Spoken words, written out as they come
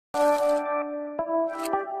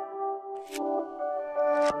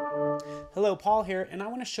Hello, Paul here, and I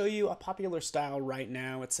want to show you a popular style right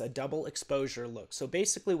now. It's a double exposure look. So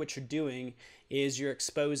basically what you're doing is you're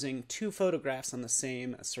exposing two photographs on the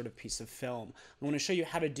same sort of piece of film. I want to show you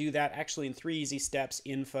how to do that actually in 3 easy steps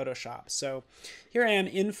in Photoshop. So here I am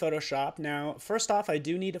in Photoshop. Now, first off, I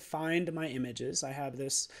do need to find my images. I have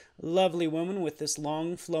this lovely woman with this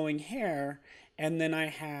long flowing hair, and then I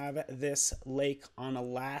have this lake on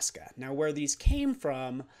Alaska. Now, where these came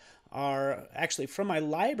from are actually from my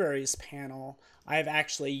libraries panel. I've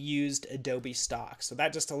actually used Adobe Stock. So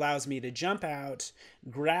that just allows me to jump out,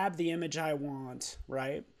 grab the image I want,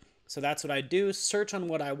 right? So that's what I do, search on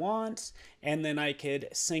what I want, and then I could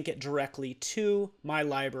sync it directly to my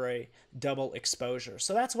library double exposure.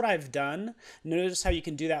 So that's what I've done. Notice how you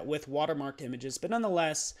can do that with watermarked images, but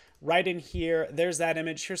nonetheless, right in here, there's that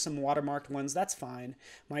image. Here's some watermarked ones, that's fine.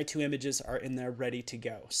 My two images are in there ready to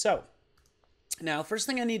go. So now, first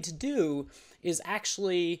thing I need to do is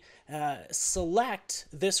actually select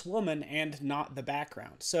this woman and not the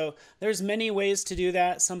background. So there's many ways to do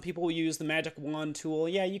that. Some people will use the magic wand tool.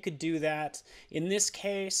 Yeah, you could do that. In this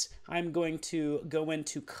case, I'm going to go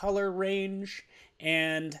into color range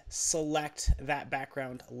and select that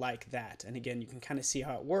background like that. And again, you can kind of see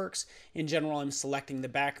how it works. In general, I'm selecting the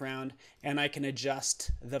background and I can adjust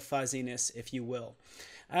the fuzziness, if you will.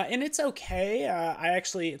 And it's okay.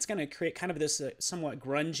 It's going to create kind of this somewhat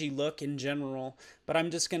grungy look in general, but I'm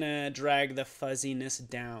just going to drag the fuzziness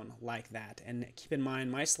down like that. And keep in mind,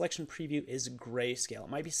 my selection preview is grayscale. It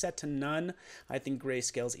might be set to none. I think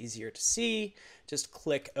grayscale is easier to see. Just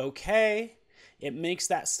click OK. It makes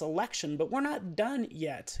that selection, but we're not done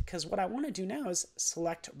yet, because what I want to do now is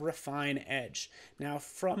select Refine Edge. Now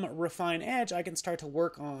from Refine Edge, I can start to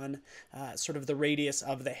work on sort of the radius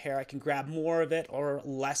of the hair. I can grab more of it or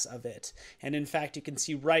less of it. And in fact, you can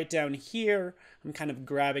see right down here, I'm kind of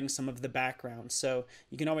grabbing some of the background. So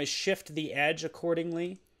you can always shift the edge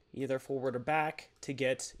accordingly, either forward or back, to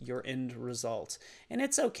get your end result. And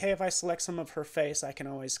it's okay if I select some of her face. I can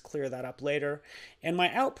always clear that up later. And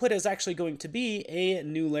my output is actually going to be a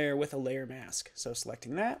new layer with a layer mask. So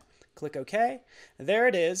selecting that, click OK. There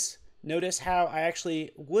it is. Notice how I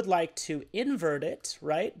actually would like to invert it,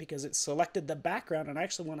 right? Because it selected the background and I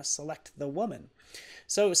actually want to select the woman.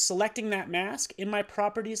 So selecting that mask in my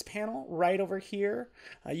properties panel right over here,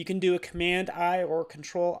 you can do a Command I or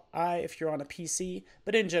Control I if you're on a PC,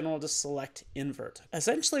 but in general just select invert.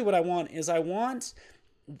 Essentially what I want is I want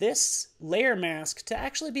this layer mask to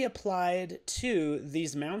actually be applied to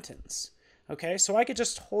these mountains. Okay, so I could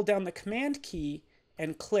just hold down the Command key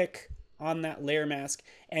and click on that layer mask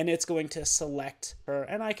and it's going to select her,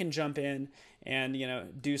 and I can jump in and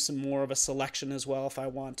do some more of a selection as well if I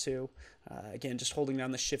want to. Again, just holding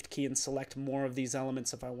down the shift key and select more of these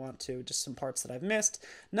elements if I want to, just some parts that I've missed.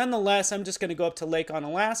 Nonetheless, I'm just going to go up to Lake on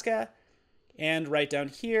Alaska and right down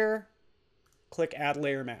here click add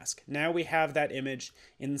layer mask. Now we have that image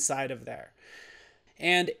inside of there.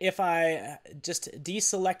 And if I just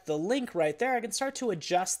deselect the link right there, I can start to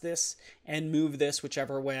adjust this and move this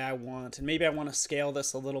whichever way I want. And maybe I want to scale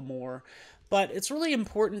this a little more. But it's really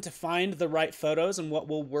important to find the right photos and what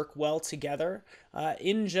will work well together.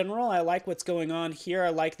 In general, I like what's going on here. I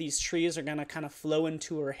like these trees are going to kind of flow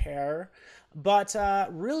into her hair. But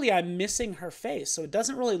really, I'm missing her face. So it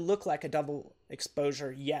doesn't really look like a double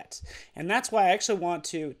exposure yet. And that's why I actually want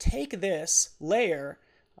to take this layer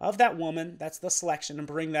of that woman, that's the selection, and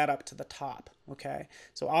bring that up to the top, okay?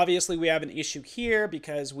 So obviously we have an issue here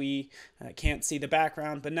because we can't see the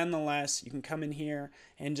background, but nonetheless, you can come in here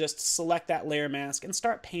and just select that layer mask and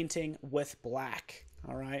start painting with black,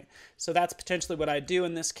 all right? So that's potentially what I do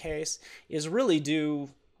in this case, is really do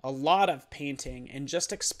a lot of painting and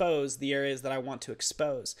just expose the areas that I want to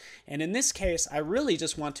expose. And in this case, I really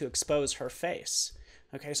just want to expose her face,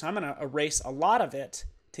 okay? So I'm gonna erase a lot of it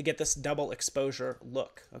to get this double exposure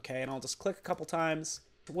look, okay? And I'll just click a couple times.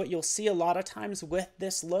 What you'll see a lot of times with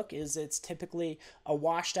this look is it's typically a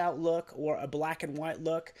washed out look or a black and white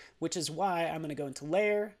look, which is why I'm gonna go into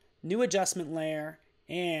layer, new adjustment layer,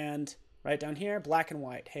 and right down here, black and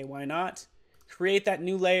white. Hey, why not? Create that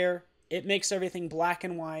new layer. It makes everything black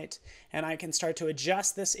and white, and I can start to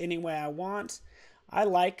adjust this any way I want. I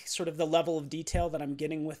like sort of the level of detail that I'm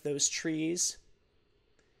getting with those trees,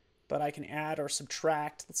 but I can add or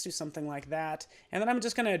subtract. Let's do something like that. And then I'm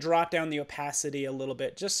just gonna drop down the opacity a little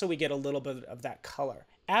bit just so we get a little bit of that color.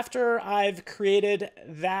 After I've created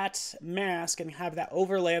that mask and have that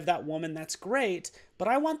overlay of that woman, that's great, but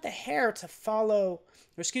I want the hair to follow,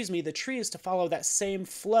 or excuse me, the trees to follow that same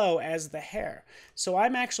flow as the hair. So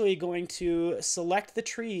I'm actually going to select the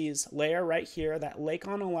trees layer right here, that lake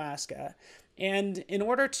on Alaska, And in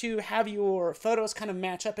order to have your photos kind of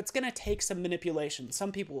match up, it's going to take some manipulation.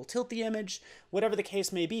 Some people will tilt the image, whatever the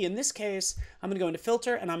case may be. In this case, I'm going to go into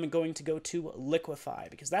filter and I'm going to go to liquefy,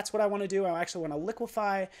 because that's what I want to do. I actually want to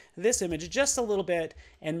liquefy this image just a little bit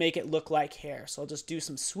and make it look like hair. So I'll just do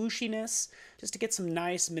some swooshiness just to get some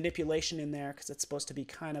nice manipulation in there, because it's supposed to be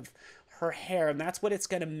kind of her hair, and that's what it's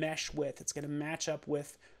going to mesh with. It's going to match up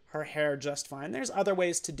with her hair just fine. There's other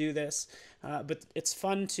ways to do this, but it's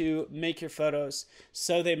fun to make your photos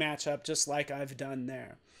so they match up just like I've done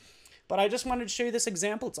there. But I just wanted to show you this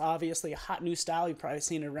example. It's obviously a hot new style. You've probably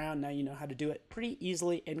seen it around. Now you know how to do it pretty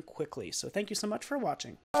easily and quickly. So thank you so much for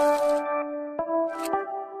watching.